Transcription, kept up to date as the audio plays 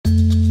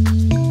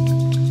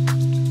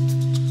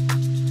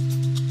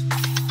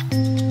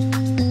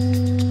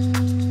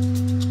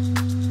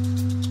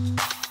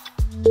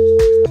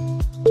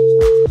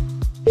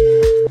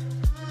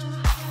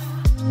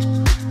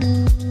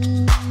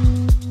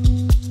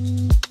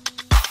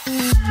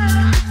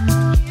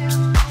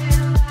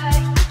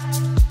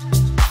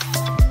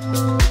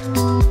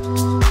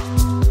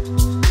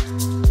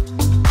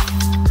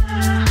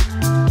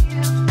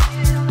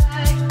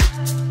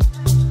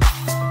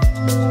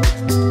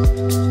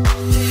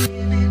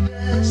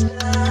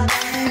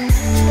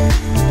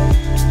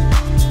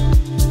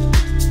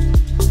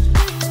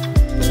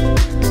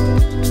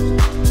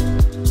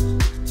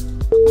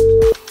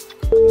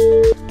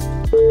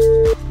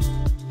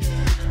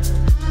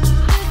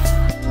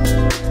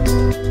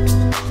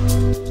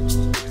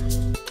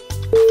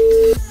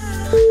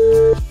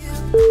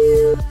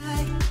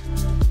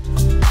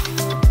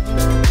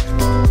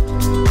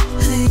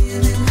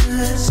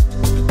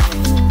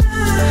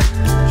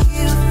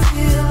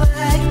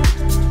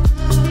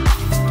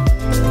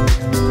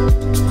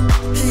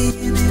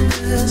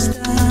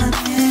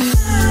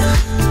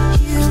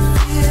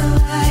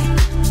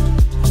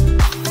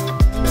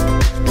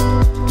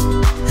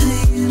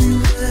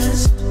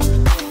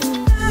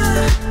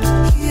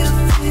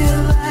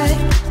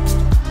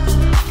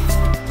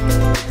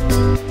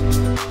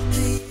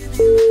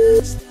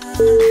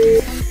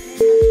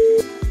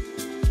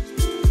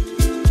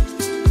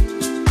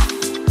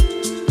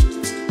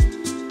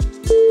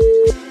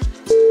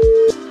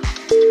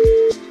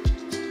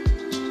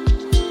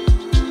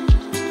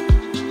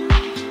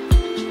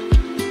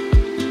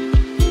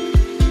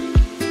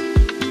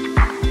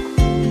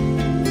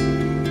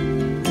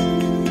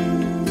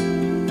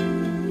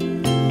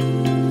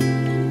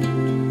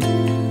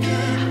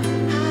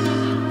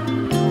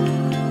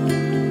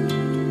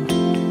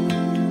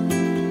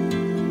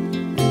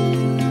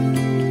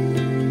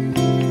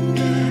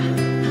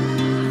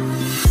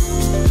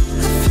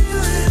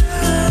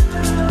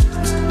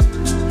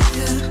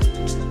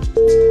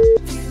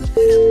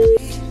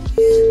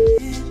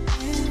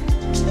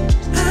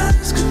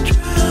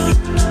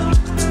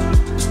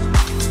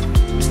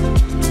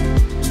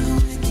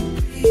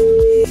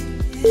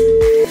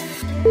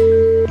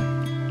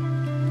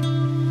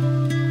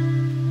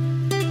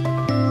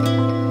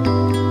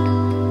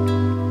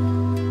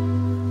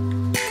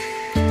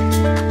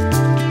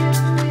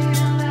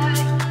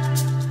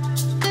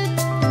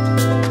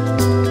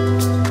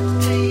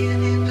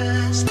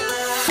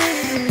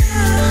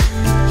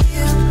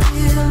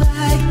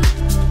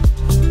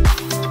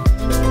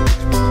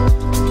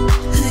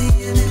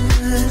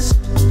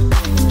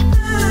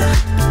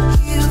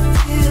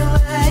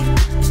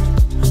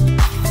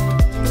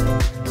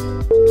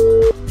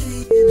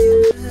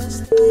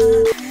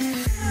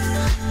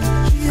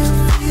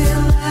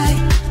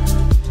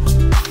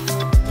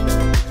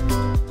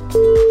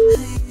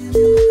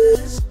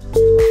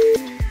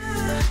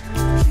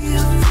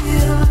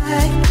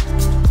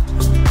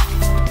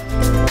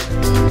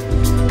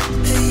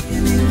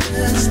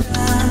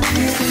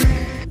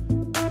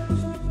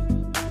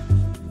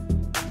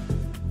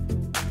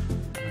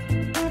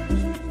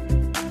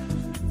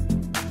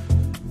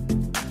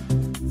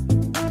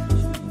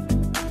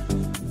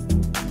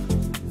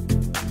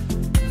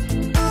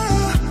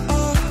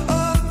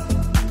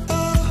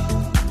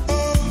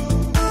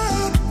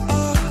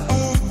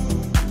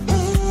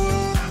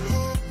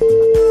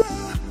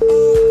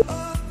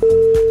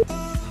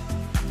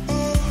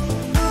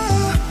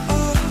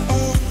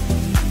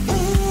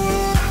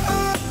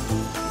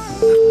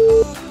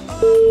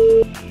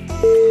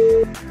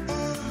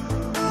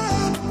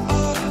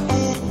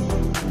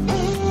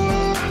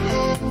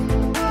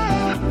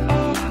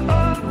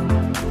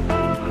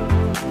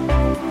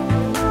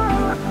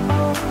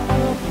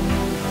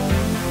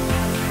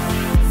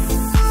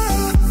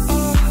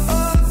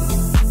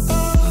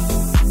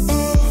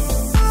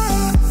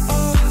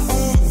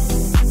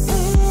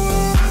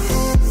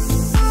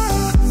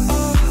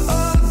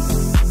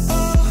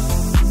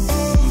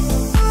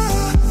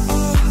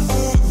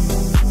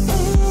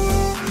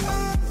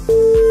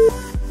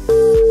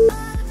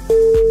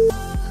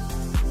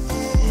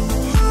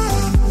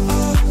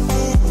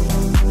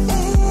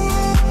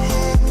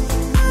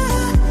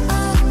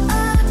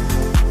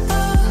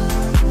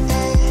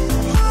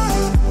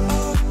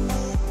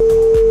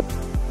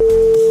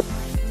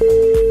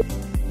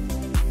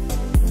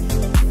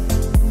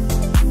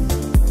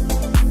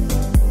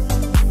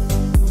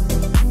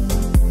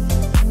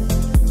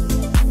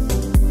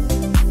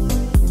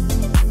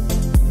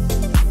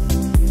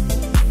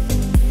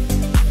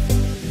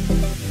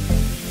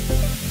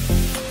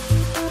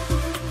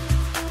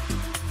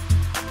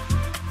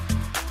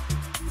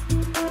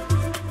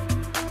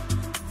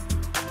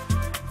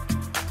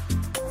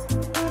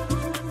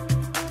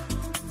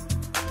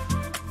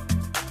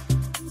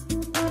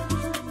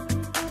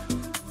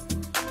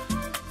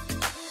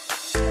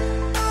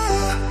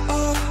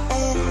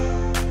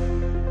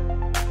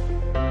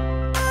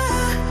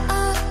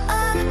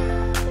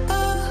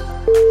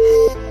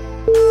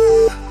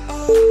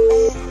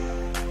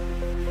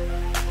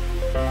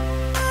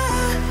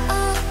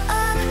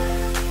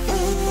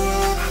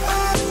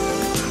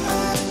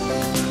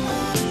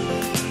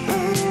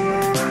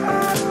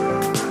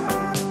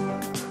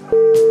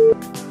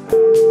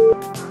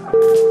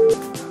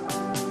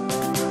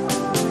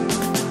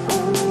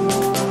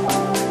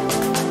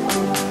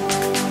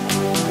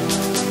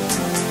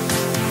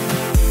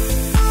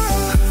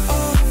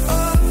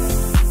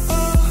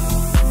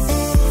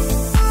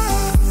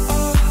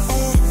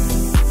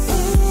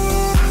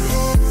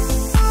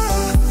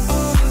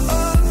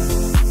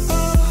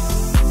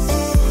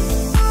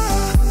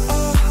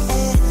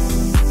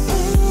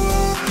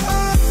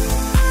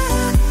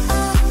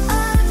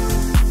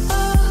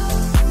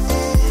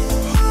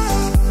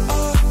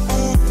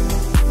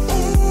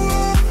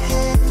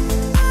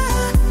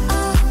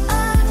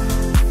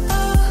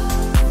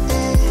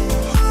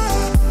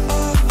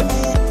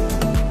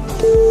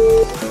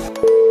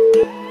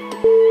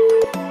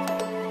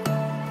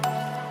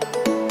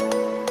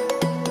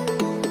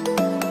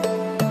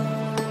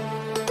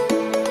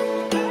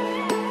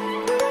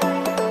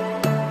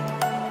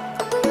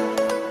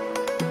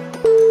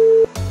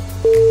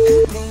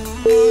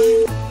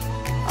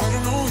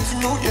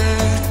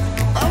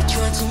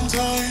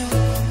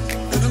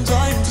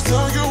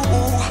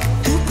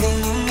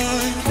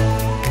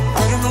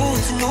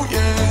know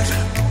yet.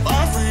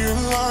 I've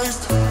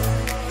realized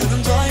that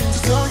I'm dying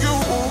to tell you.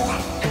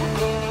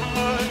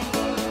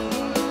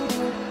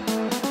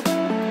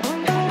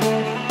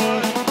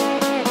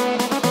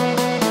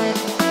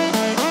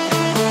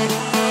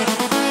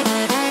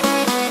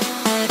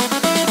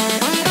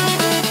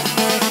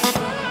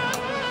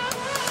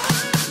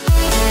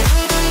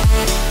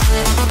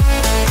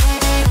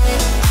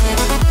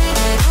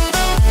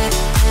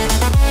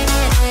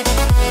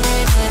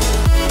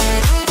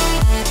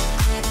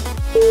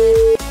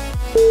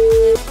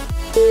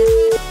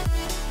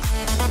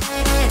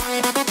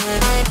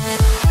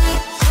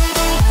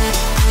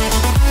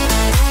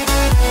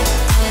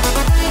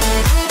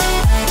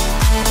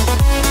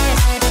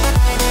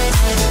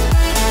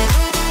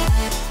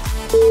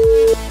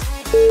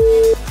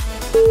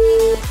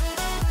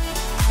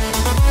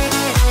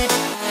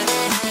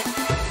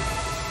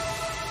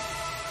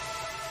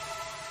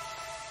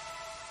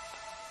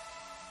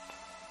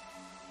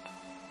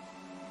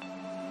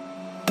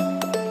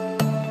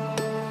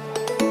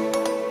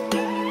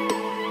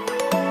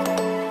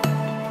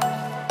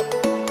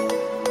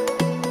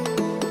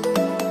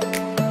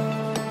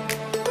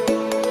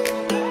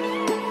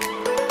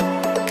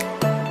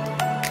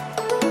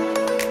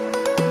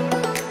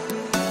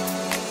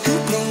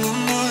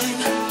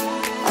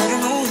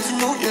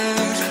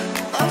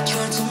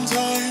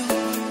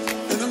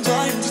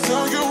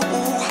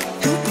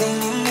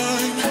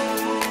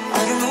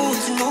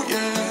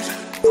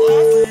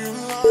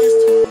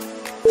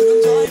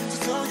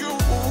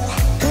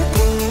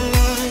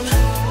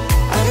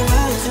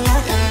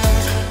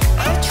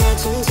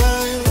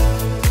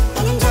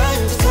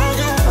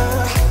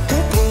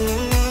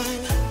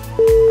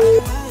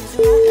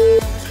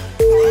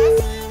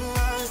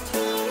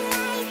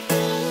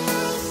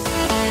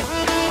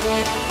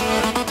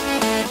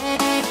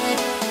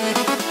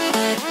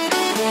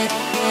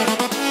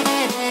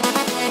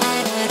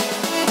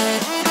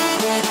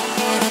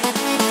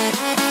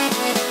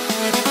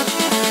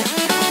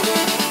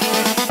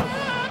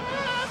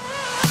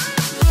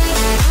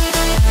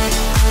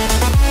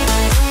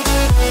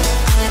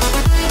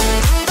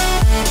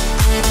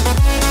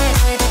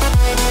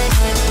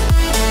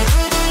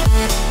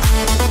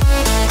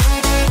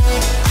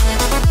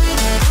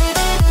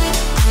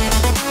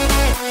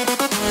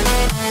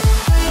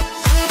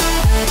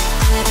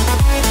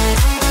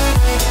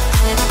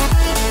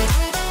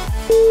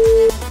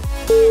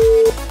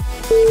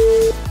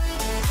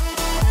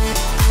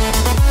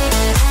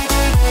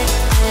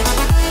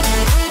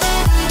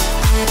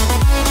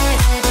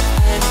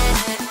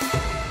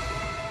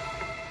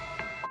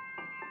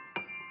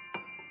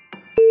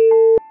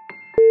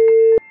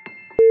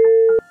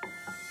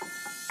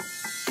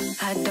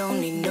 I don't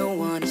need no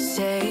one to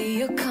say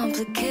you're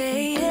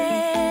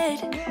complicated,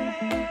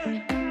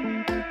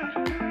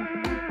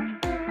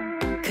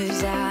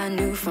 'cause I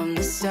knew from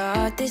the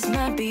start this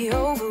might be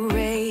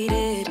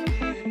overrated.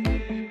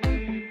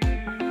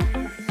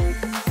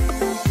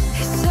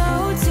 It's so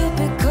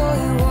typical,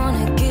 you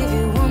wanna give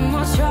it one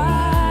more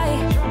try,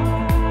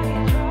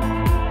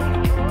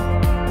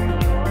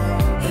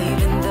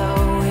 even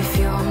though if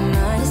your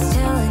mind is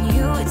telling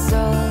you it's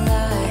all a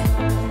lie.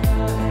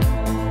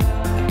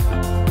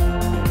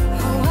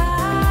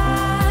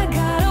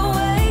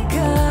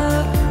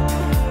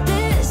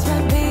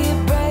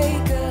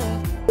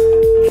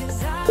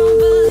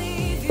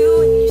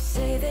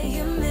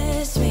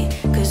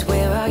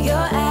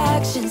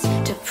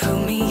 To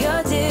prove me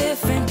you're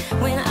different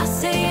when I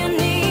say I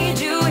need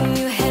you and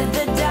you head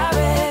the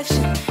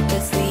direction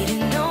that's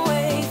leading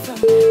away from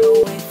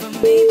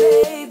me,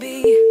 baby.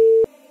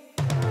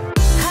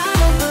 I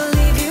don't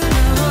believe you,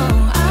 no.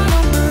 I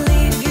don't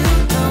believe you,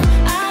 no.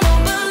 I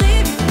don't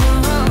believe you,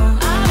 no.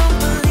 I don't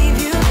believe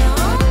you, no.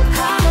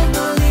 I don't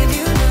believe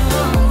you,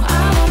 no.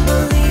 I don't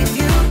believe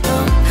you, no.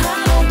 I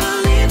don't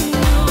believe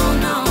you,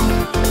 no.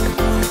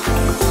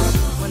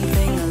 One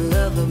thing I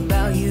love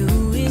about you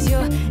is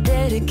your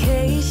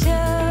dedication.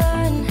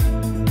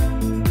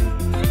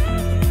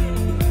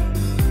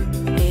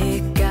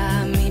 It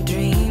got me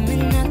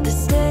dreaming at the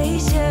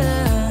station.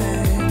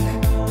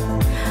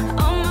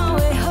 On my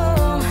way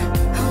home,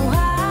 oh,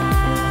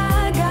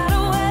 I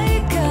gotta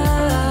wake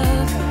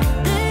up.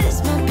 This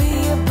might be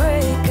a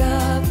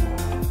breakup,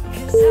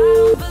 'cause I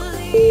don't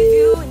believe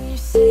you when you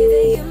say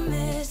that you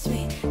miss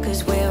me. 'Cause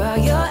where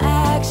are your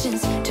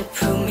actions to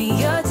prove me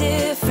you're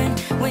different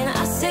when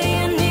I say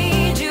I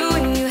need you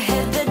and you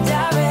head the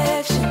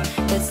direction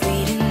that's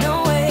leading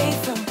away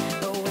from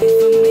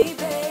me,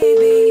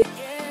 baby.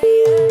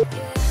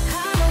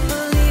 I don't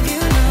believe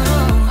you, no.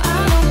 I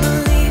don't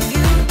believe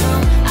you, no.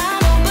 I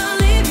don't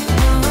believe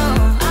you, no.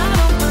 I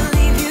don't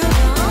believe you,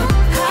 no.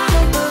 I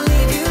don't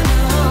believe you,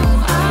 no.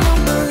 I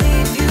don't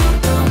believe you,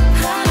 no.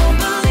 I don't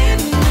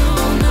believe you,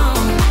 no.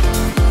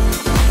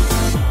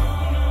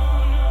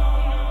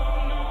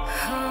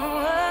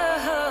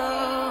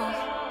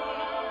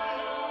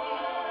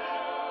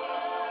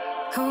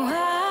 Oh,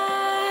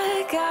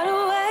 I gotta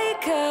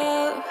wake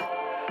up.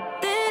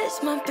 This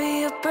might be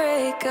a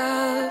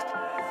breakup,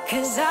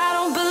 'cause I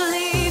don't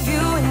believe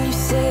you when you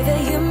say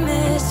that you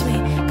miss me.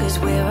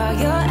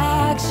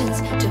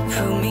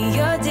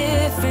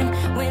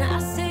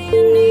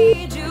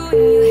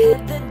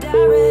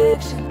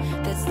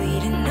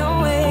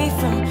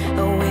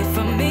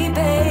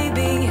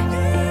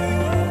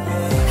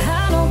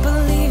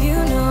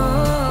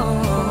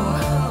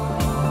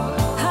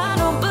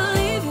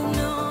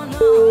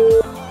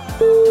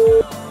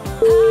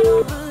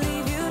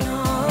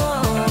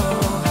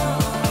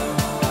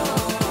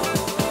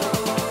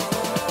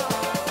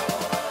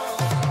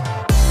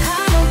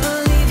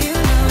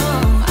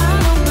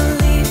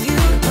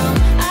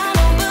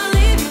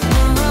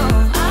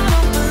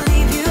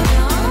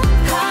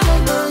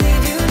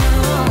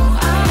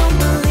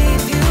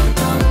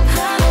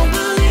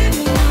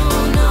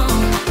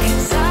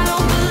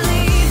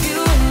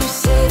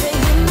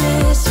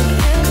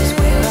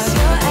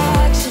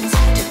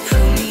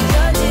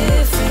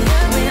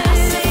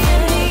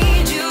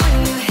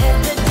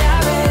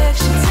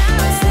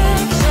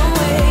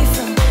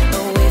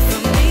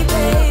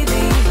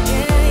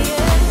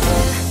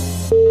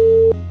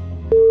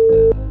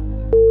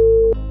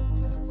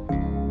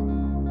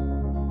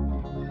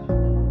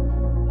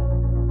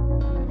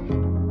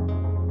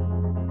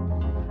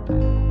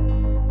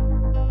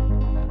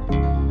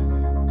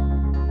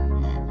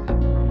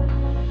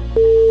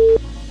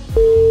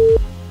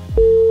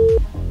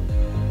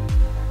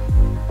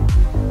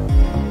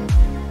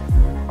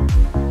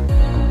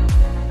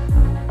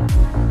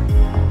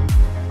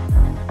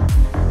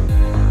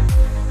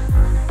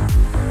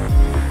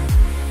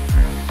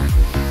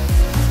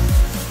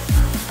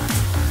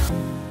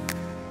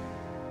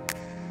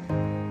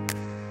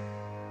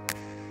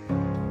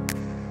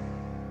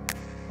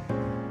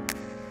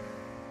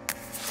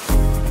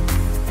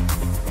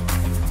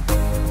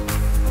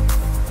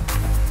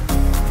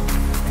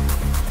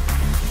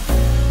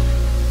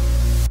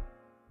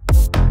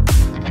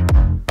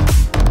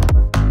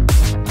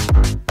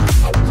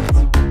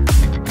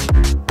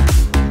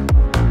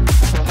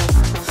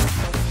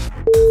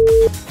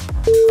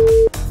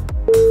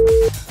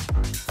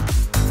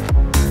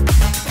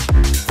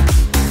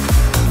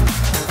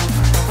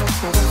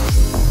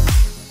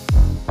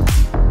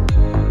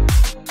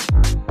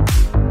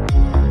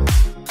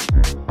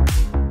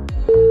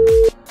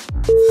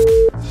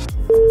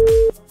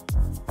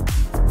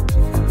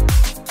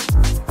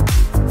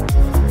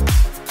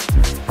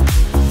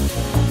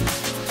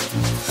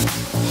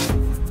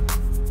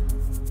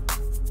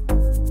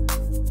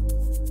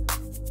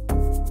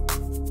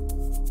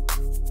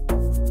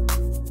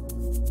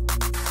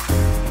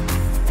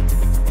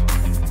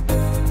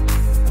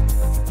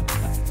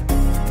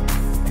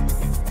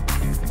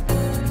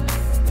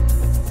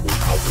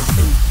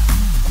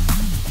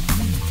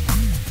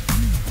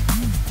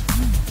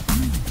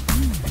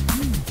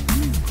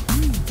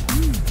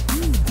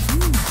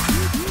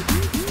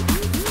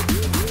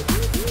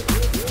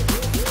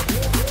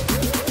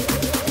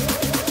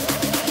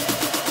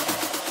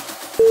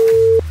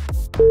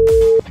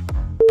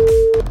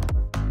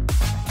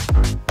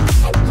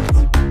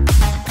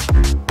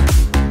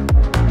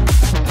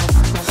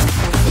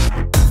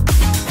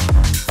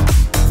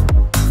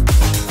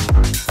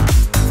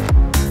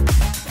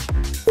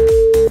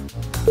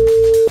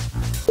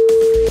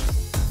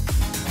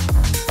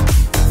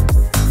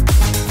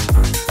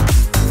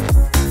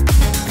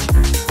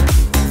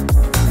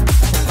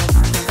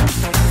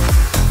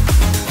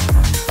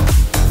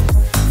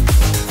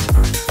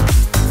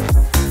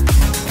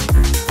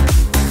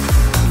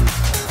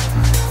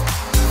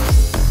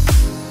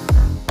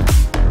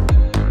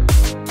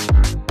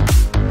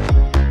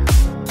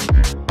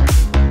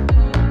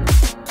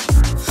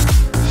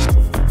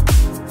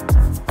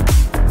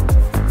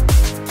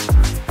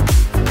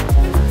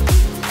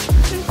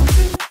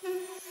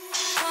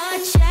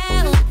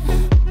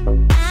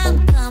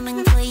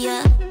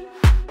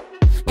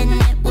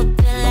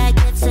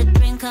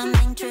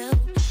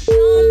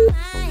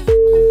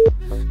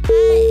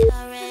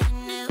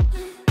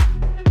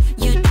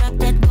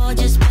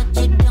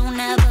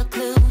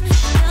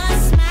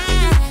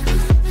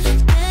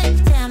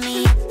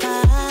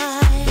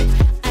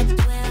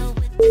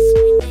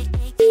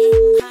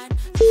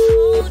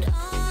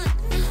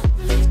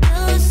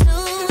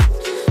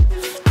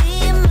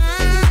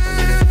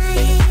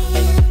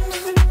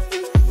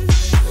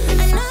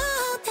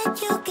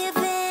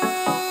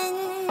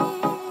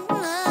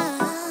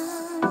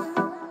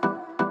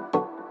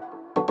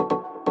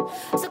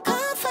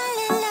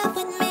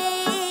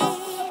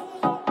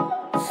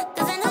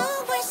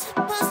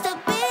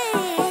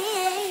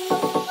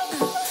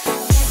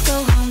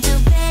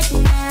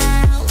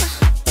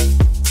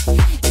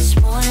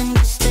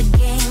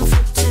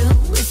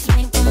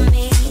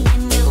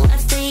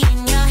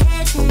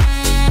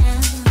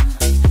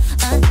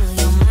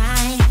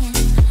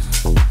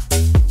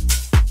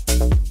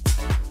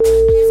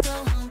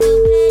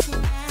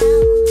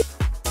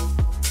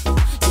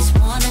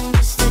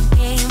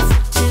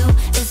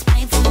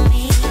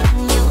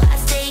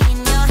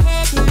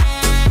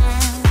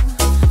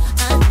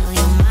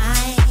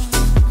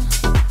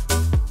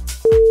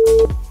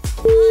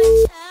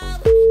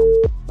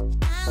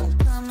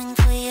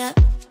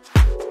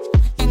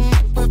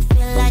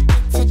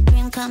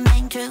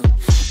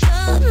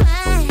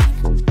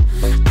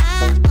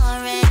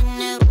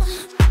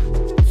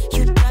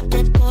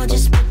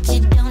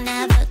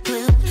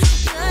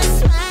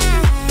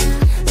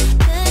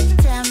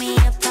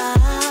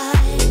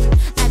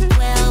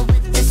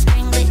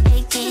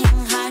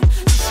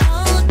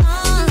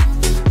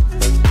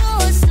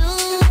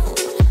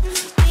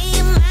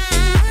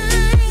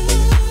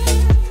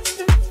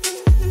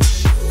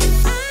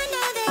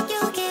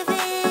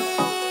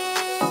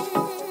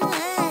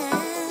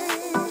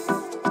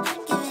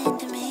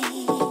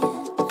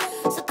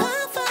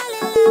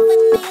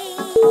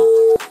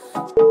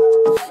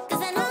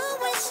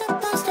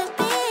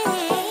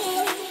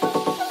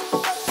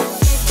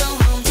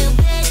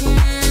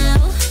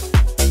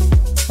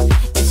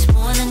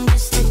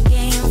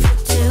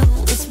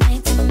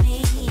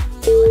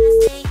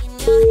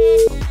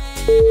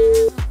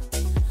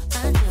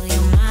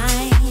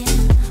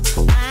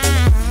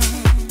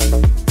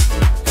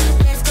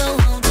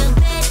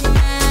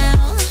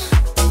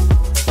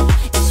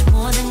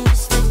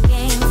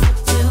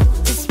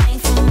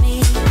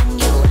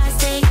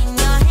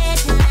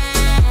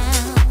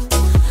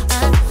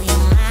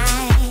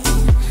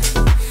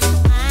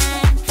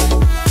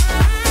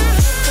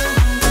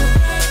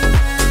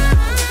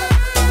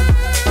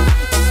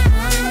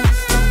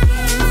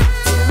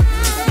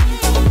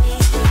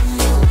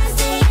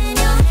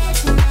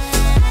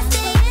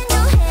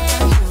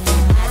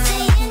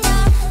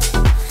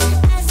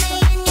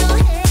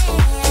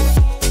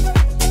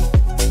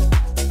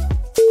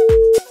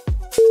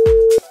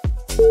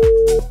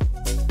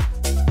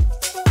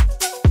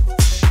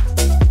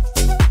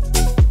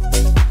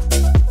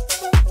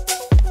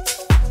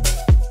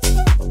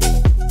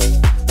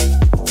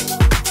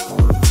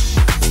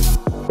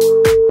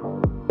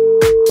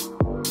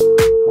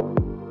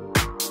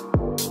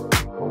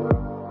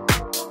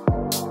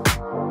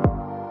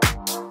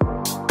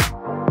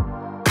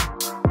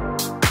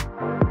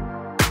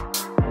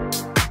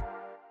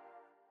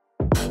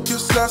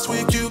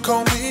 week you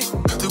call me.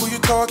 The way you're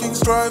talking's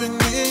driving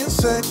me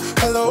insane.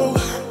 Hello.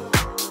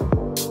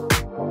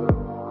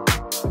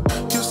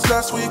 Just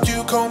last week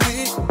you call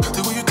me.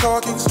 The way you're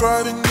talking's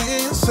driving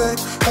me insane.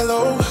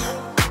 Hello.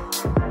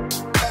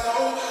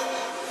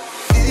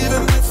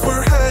 Even if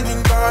we're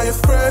hanging by a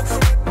thread,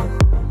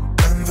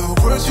 and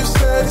the words you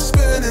said is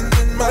spinning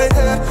in my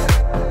head,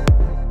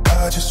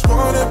 I just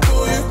wanna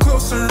pull you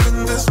closer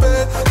in this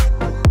bed.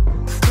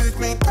 Take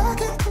me back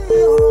into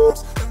your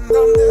arms, and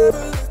I'll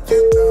never let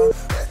you down.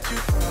 Let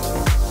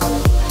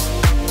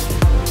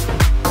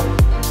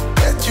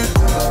you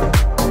down.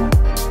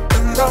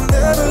 And I'll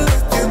never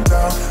let you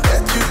down.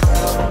 Let you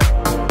down.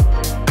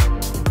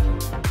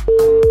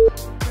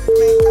 Take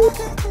me back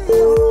into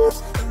your arms,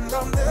 and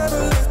I'll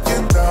never let you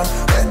down.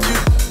 Let you.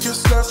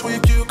 Just last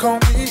week you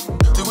called me.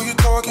 The way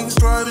you're talking's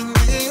driving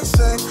me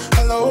insane.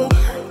 Hello.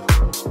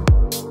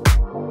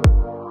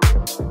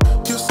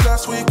 Just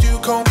last week you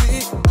called me.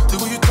 The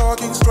way you're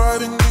talking's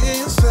driving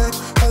me insane.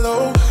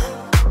 Hello.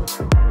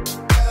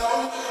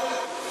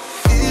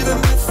 Even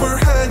if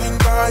we're hanging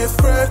by a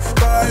thread,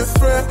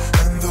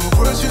 and the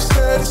words you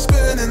said is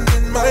spinning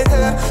in my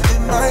head,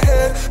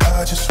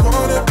 I just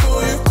wanna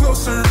pull you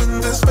closer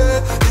in this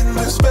bed,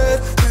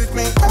 Take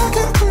me back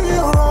into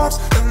your arms,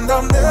 and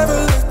I'll never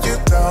let you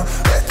down,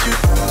 let you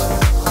down.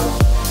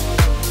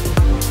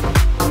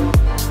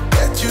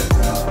 Let you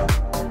down.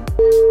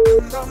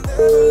 And I'll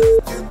never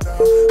let you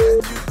down,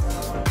 let you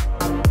down.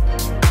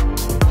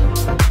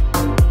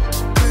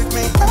 Take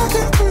me back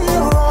into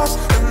your arms,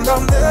 and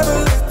I'll never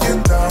let you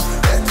down,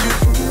 let you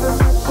down. Even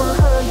if we're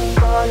hanging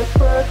by a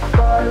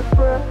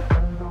thread,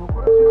 and the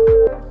words you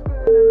said is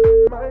spinning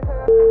in my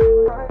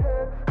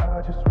head, I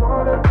just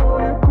wanna pull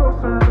you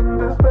closer in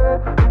this bed,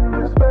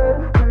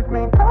 Take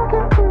me back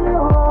into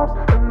your arms,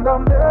 and I'll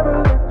never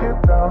let you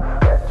down,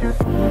 let you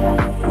down.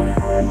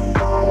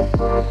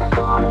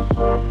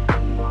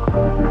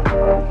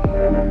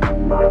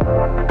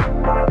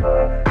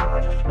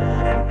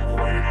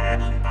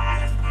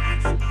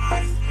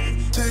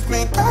 Take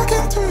me back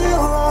into your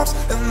arms,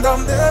 and I'll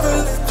never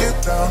let you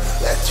down,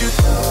 let you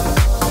down.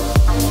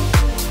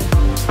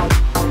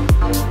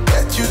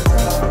 Let you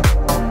down.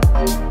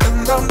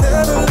 And I'll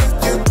never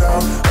let you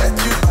down, let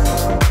you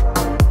down.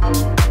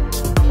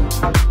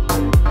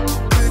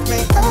 Take me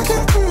back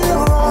into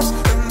your arms,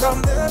 and I'll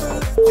never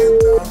let you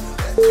down,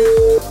 let you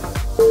down.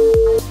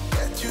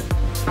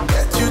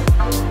 Let you,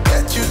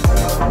 let you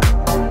down.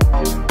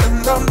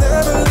 And I'll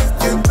never let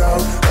you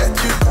down, let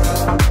you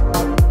down.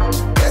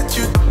 Let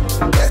you,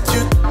 let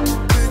you.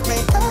 Take me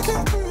back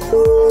into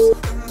your arms,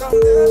 and I'll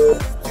never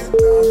let you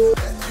down,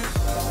 let you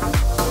down.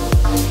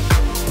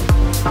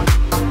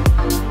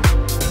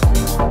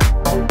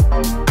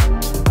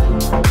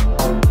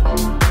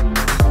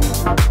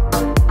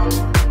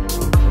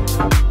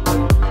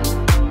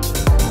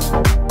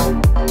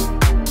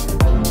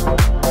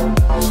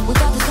 We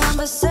got the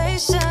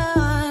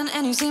conversation,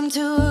 and you seem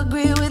to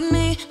agree with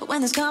me. But when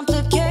there's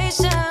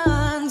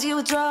complications, you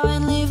withdraw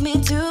and leave me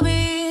to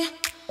be.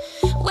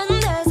 When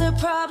there's a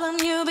problem,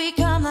 you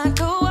become like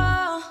a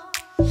wall,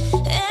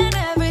 and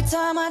every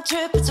time I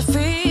trip, it's a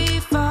free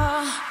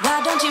fall.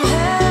 Why don't you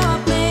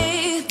help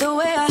me the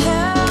way I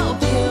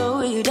help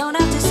you? You don't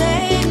have to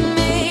save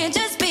me,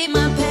 just be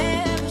my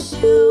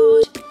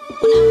parachute.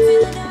 When I'm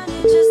feeling down,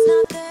 you're just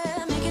not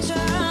there, making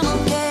sure I'm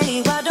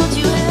okay. Why don't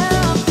you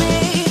help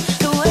me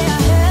the way I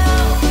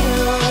help you?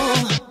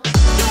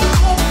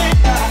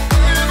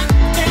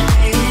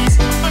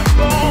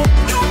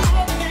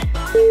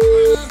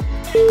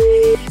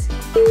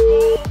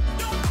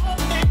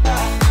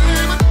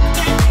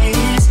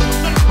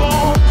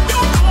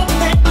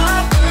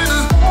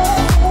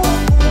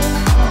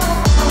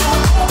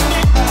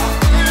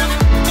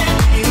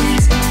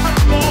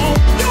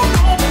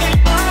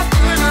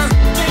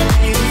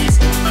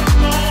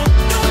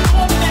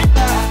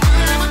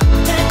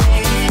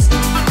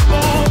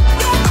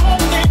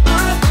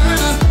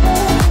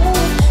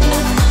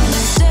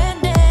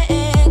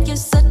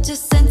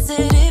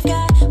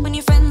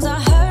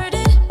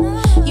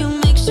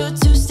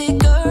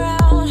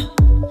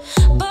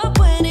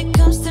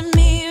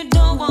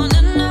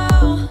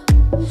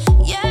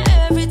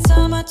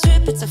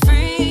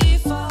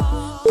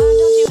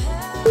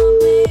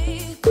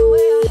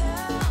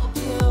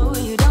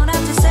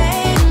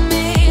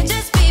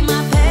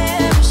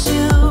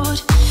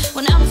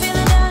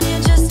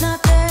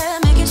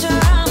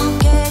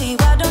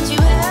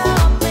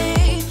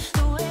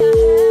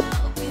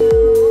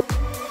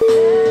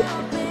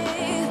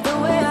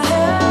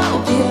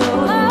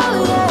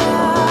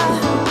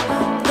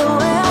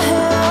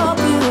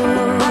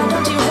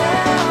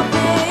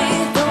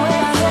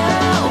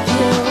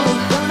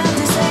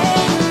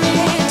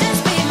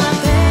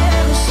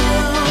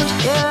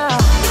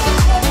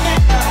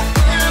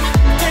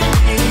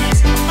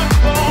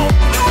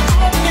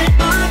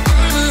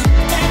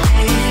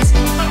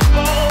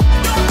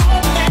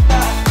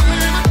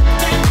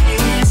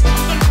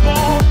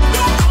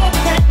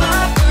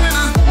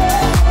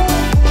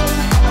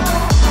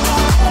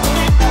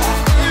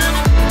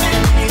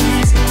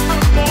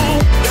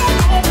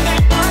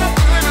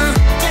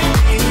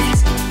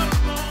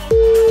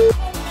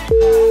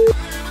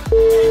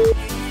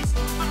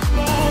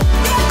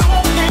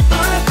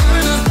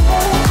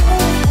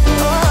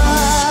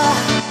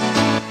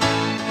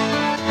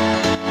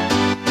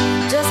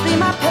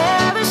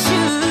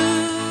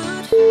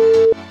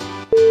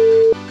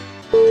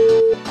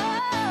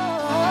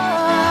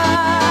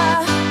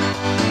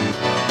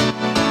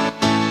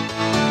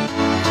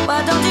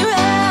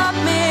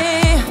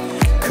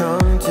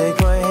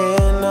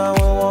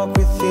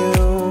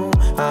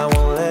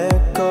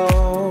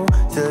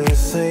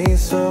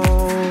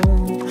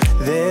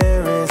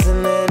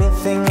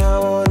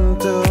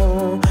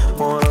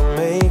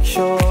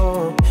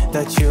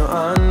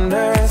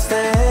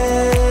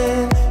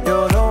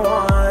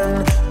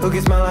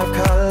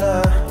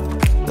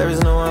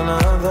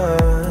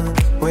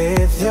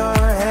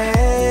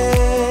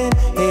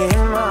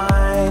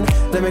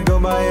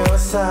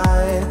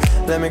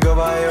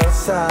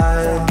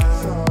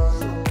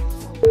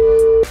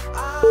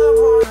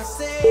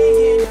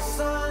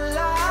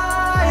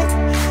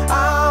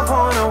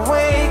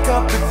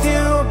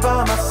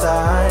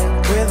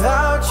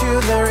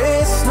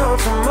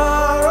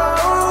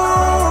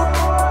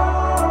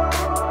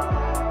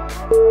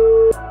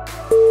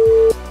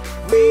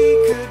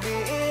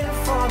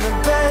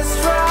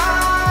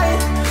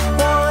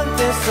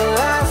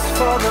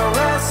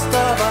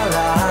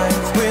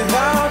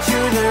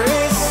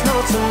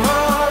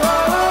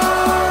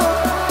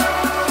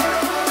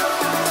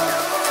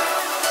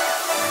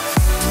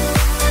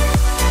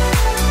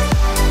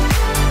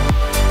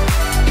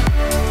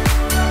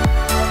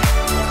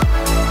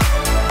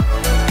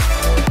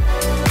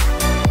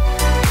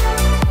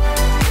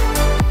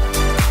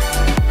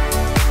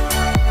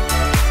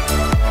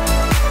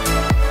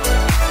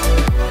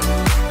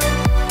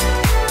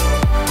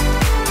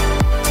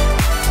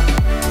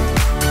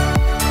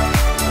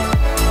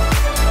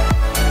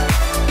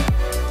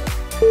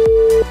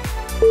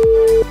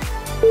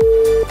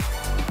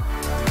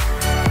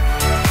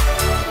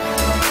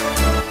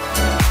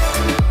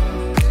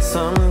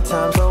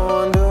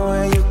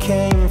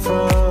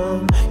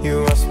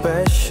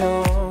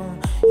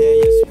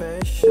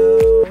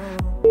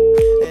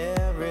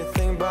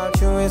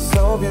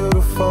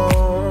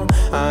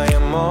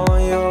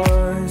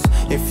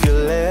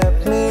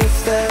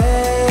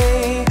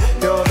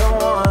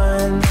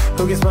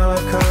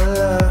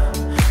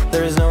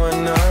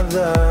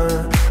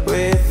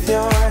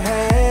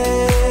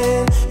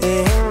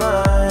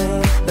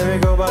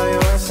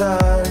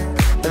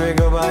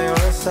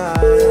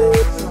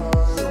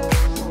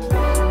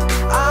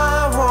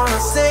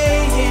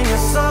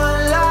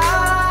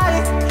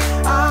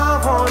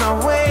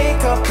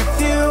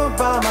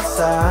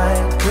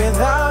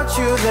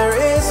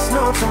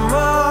 no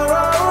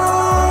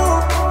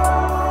tomorrow.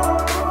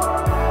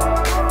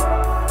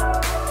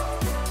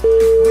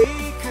 We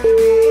could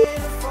be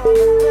in for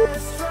the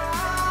best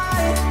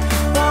ride.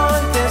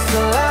 Want this to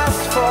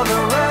last for the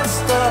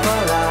rest of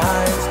our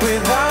lives.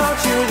 Without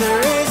you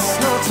there is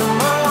no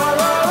tomorrow.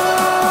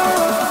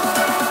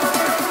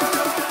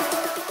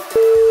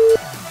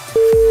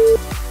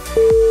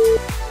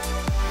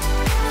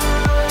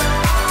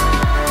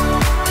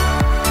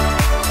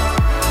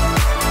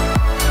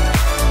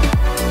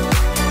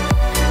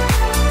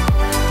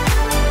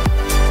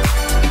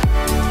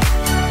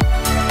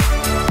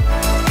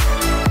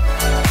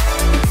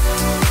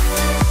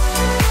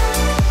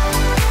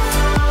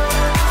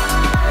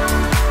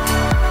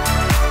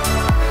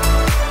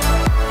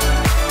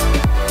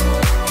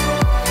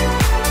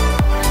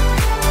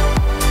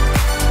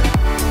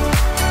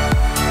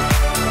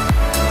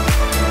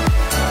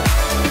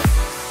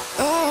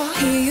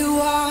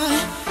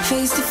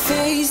 Face to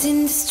face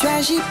in this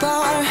trashy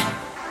bar.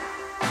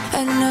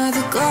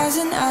 Another glass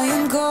and I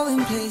am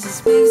going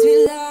places. Makes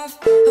me laugh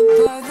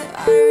about the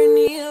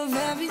irony of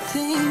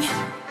everything.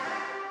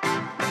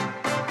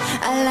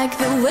 I like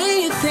the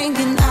way you're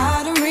thinking.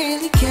 I don't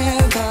really care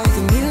about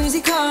the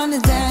music on the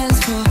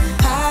dance floor.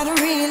 I don't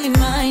really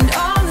mind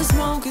all the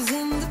smokers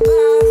in the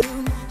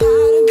bathroom. I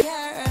don't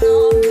care at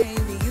all,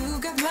 baby, you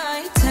got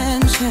my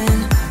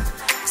attention.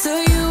 So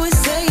you were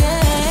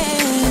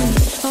saying,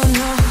 oh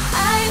no,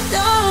 I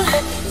don't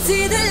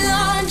see the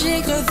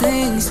logic of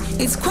things.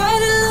 It's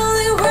quite a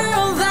lonely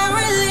world that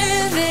we're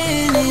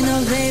living in.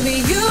 Oh baby,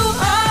 you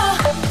are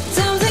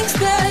something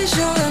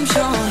special, I'm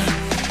sure.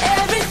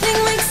 Everything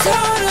makes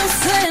total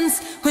sense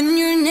when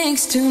you're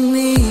next to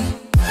me.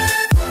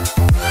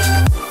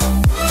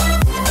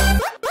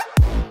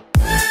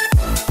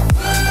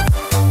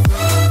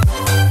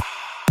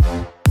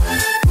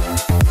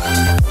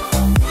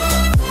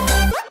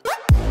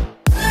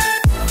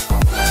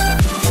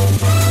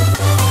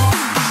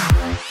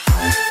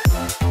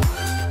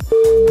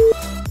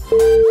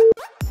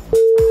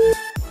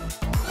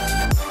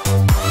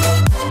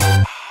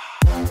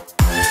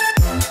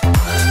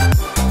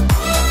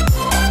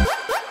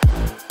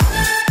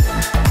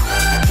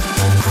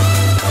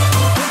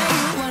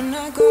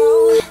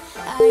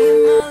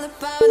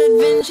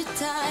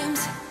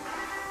 Times.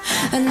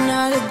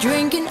 Another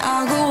drink and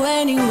I'll go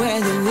anywhere.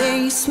 The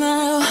way you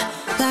smell,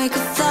 like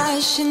a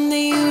flash in the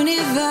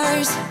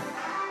universe.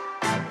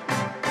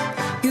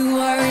 You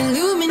are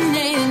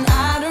illuminating.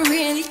 I don't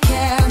really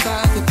care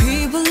about the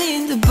people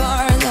in the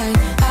bar line.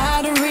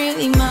 I don't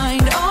really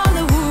mind all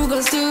the who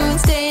goes doing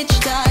stage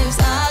dives.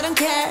 I don't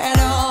care at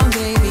all,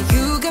 baby,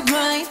 you got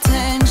my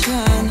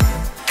attention.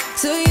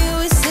 So you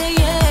were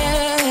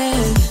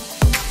saying,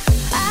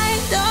 I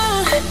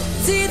don't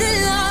see the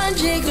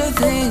logic of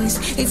things.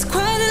 It's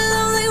quite a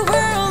lonely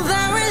world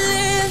that we're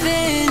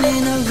living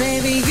in. Oh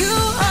baby, you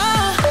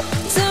are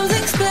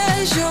something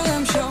special,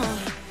 I'm sure.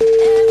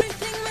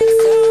 Everything makes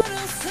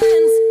total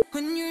sense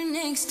when you're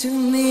next to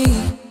me.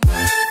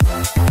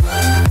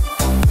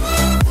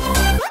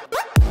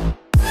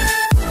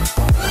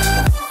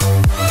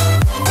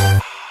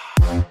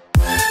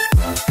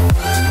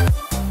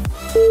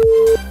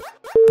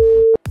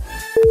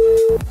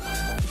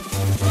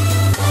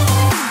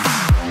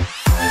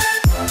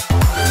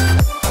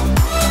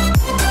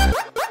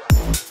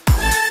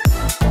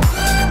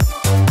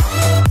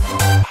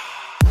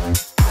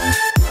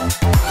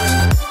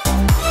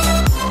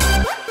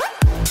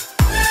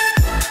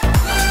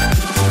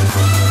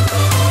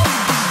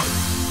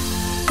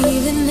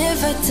 Even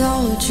if I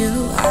told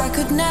you I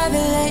could never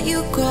let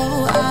you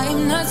go,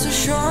 I'm not so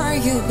sure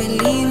you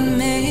believe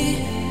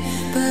me.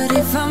 But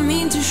if I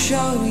mean to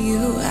show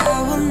you,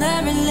 I will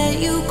never let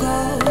you go.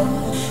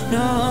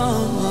 No,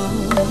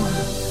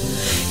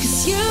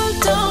 'cause you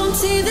don't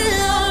see the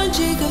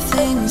logic of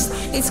things.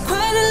 It's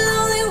quite a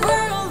lonely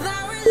world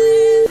that we're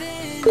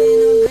living in.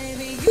 Oh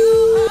baby, you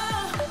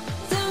are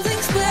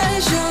something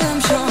special,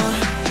 I'm sure.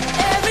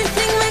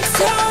 Everything makes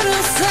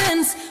total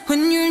sense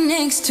when you're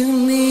next to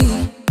me.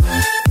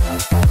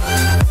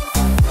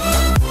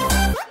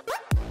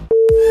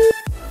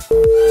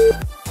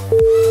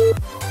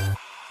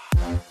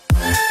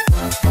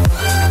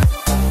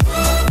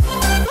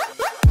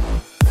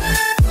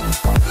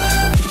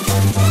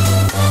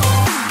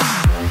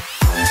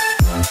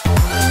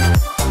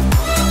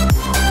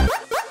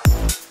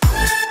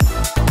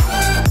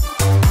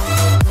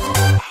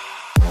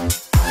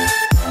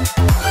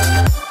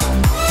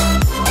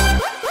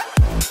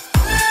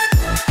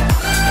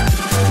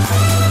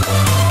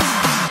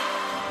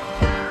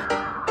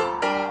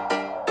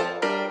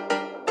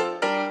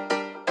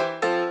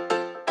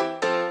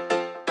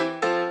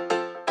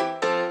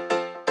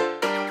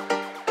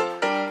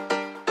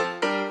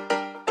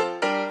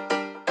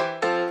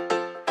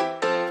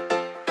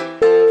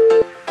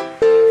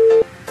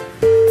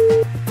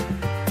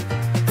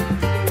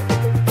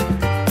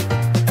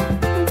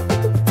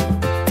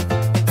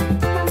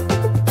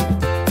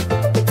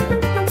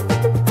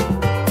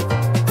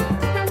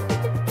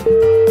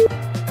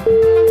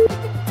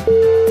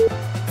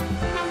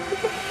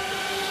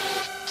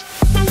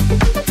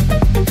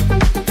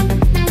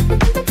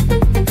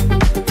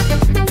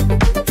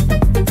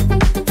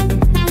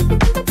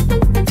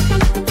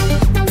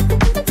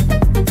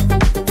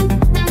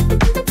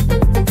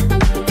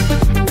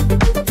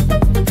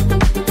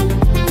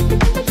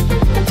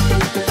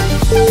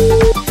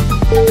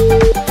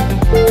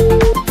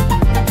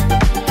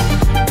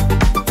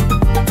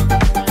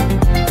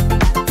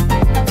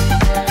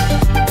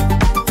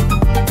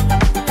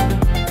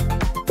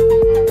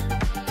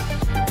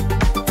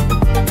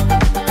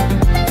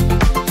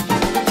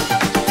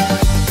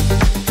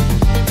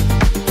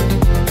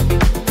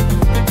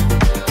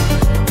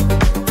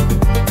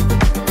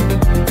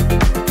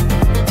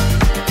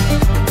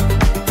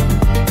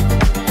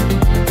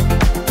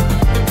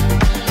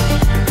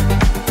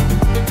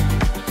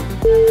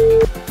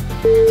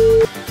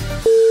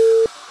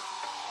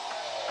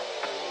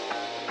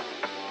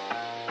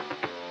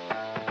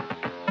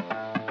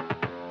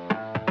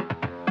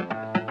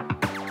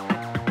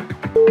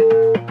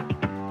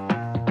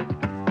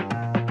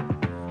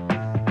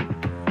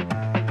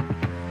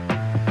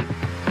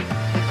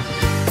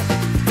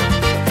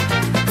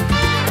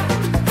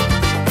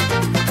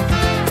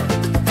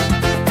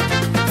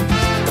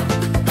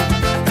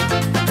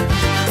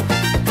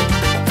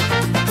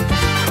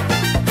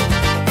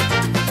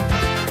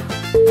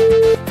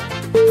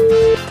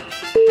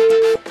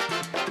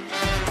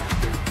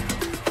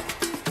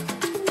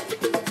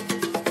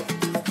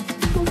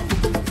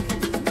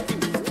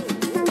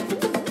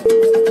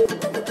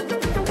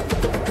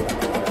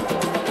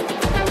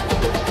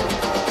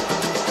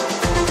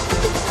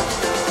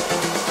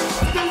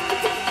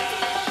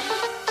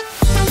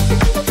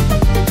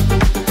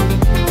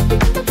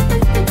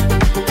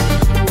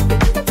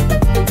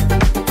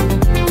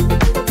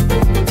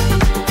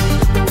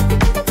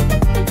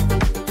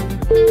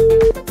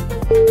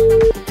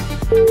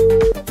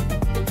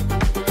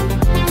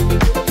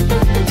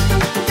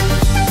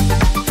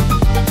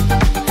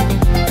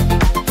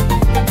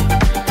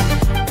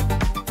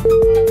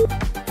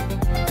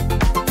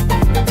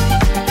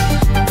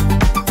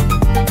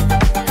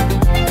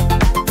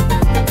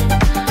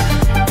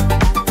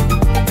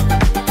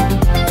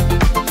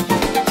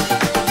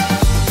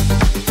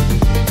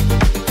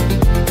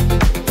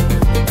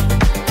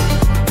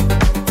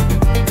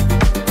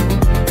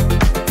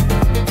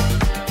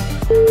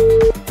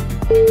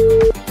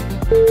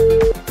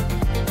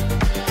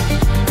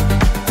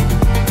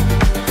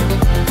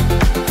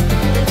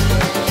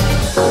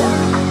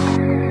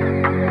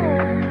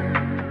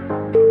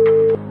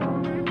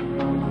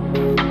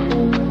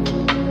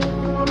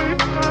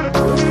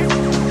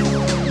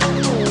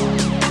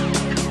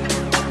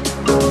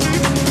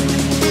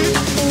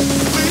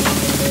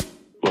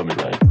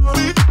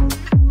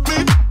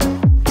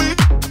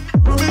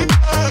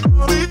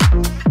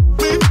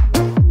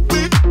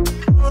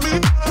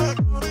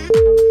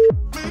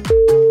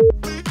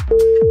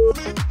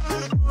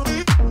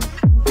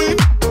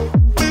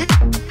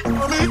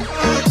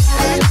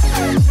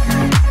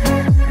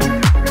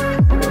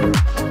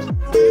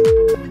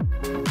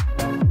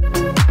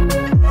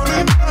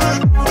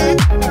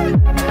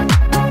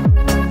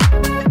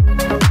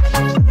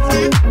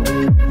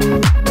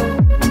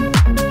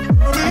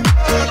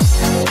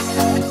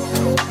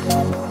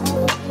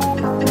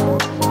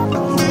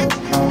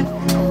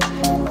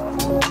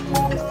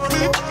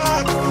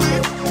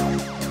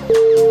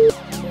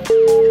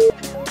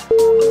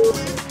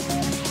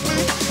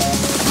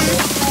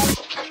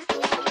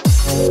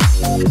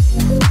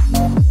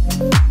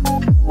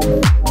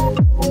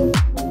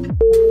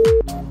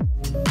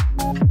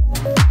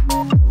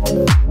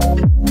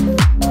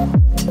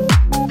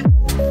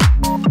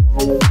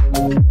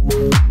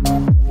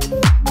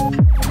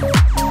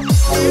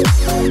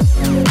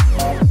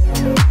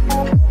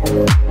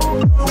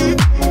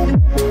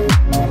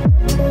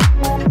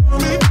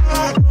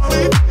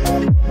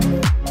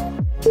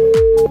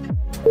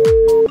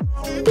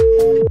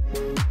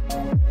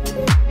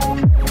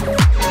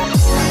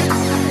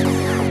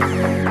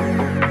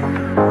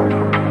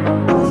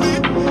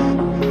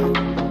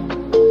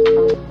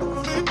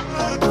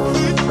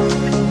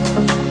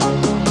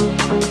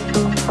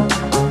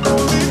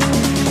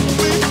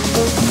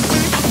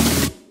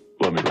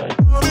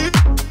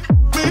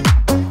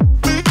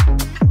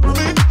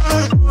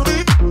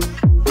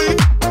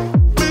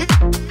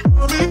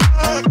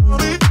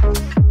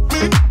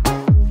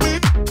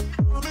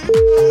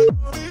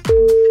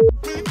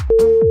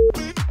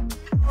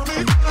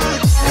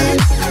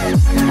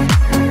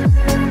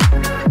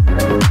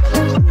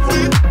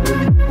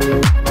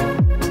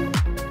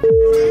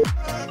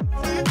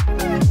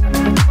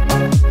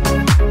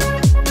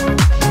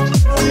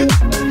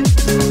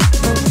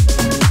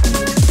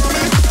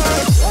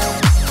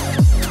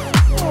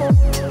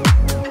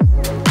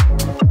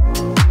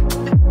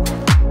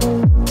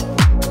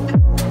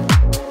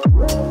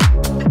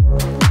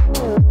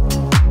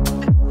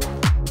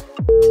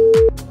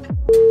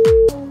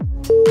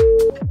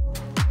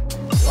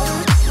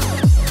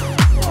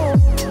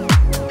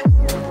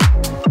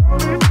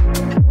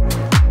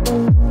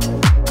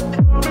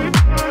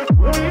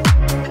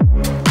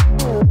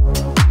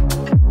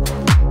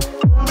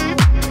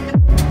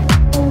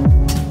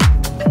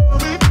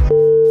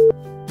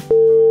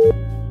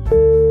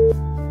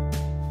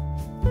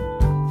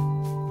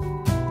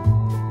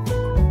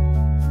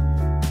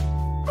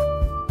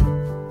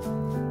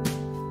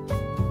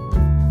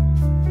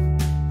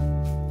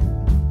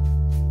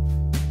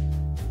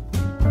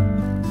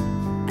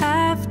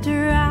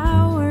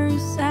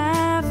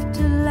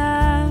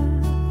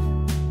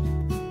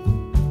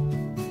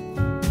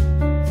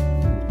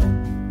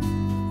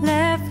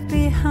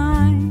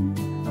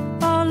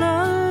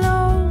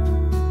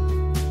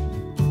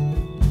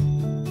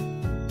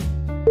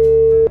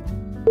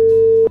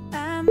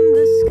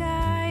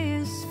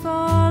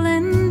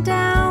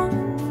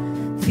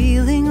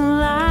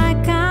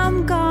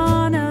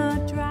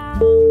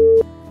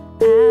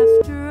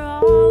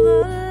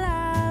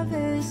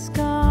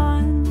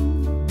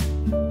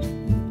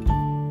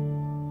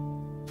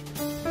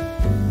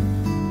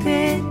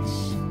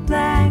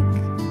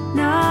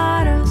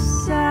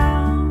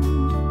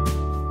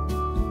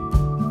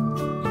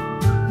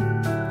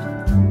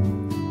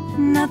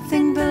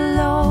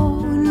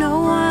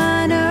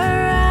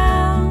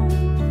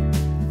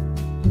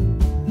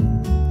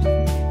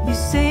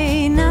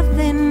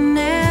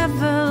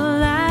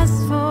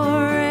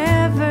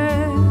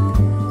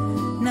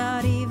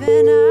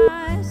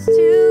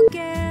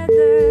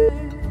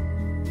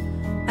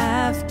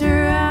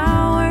 after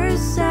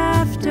hours,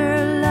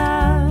 after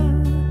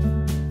love,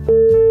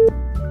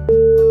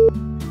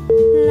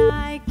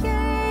 like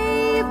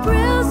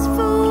April's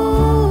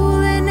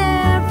fooling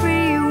everyone.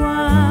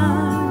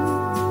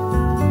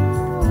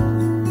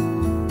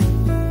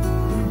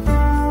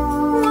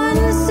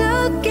 Once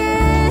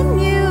again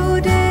you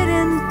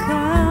didn't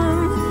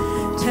come,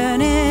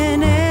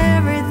 turning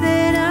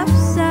everything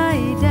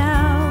upside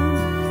down,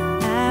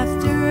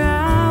 after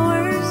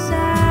hours,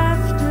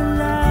 after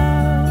love.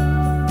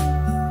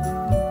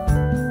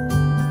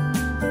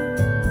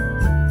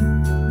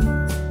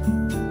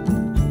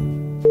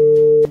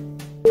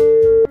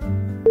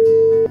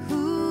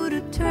 Who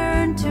to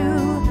turn to,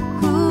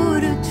 who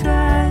to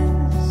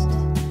trust?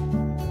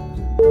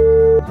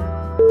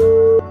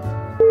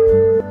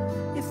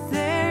 If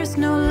there's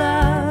no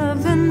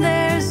love and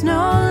there's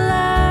no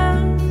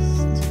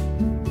lust,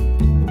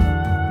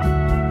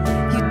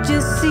 you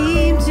just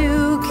seem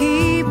to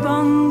keep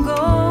on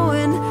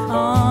going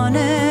on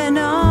and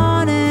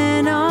on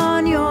and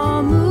on.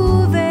 You're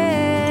moving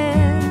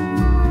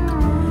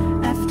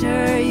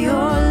after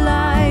your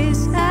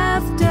lies,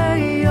 after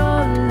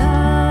your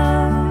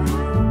love,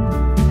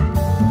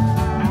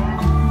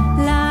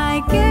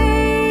 like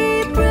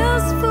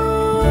April's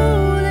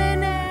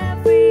fooling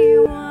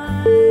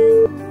everyone.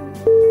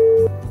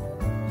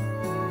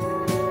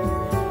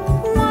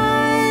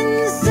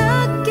 Once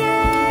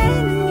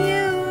again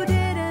you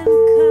didn't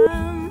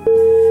come,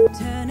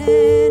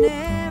 turning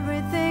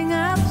everything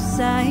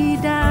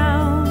upside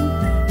down,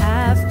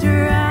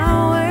 after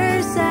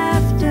hours,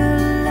 after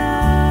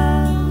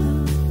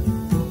love.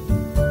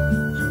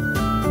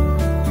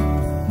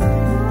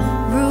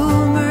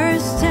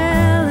 Rumors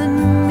telling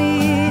me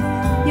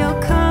you're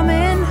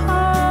coming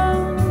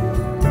home,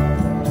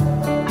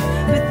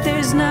 but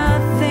there's nothing